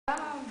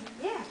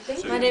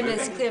My name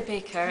is Claire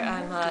Baker.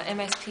 I'm a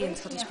MSP in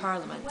Scottish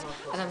Parliament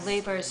and I'm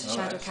Labour's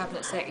Shadow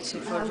Cabinet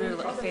Secretary for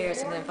Rural Affairs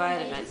and the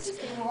Environment,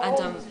 and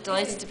I'm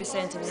delighted to be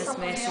sending this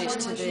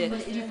message to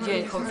the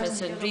UN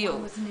conference in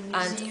Rio.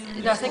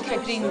 And I think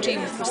our green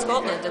dream for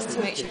Scotland is to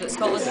make sure that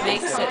Scotland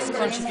makes its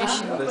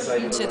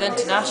contribution to the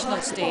international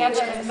stage,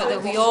 but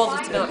that we all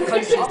as developed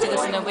countries do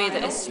this in a way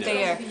that is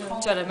fair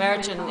to our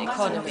emerging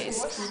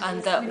economies,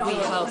 and that we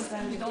have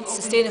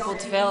sustainable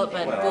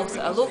development both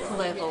at a local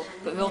level,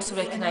 but we also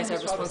recognise our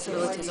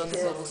responsibilities on the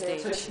global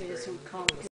stage.